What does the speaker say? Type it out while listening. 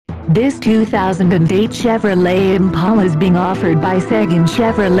This 2008 Chevrolet Impala is being offered by Seguin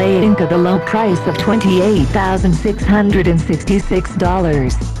Chevrolet Inc. at a low price of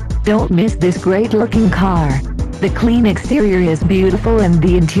 $28,666. Don't miss this great-looking car. The clean exterior is beautiful and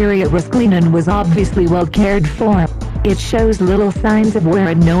the interior is clean and was obviously well cared for. It shows little signs of wear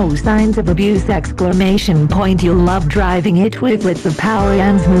and no signs of abuse! You'll love driving it with lots of power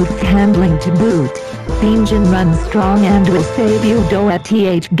and smooth handling to boot. The engine runs strong and will save you dough at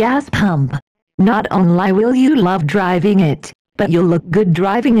the gas pump. Not only will you love driving it, but you'll look good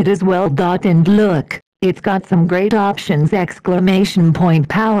driving it as well. And look, it's got some great options!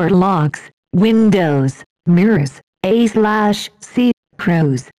 Power locks, windows, mirrors, A/C,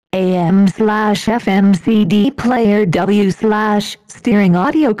 cruise, AM/FM CD player, steering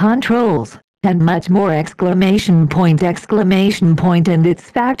audio controls, and much more! And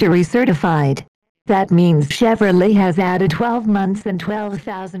it's factory certified. That means Chevrolet has added 12 months and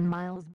 12,000 miles.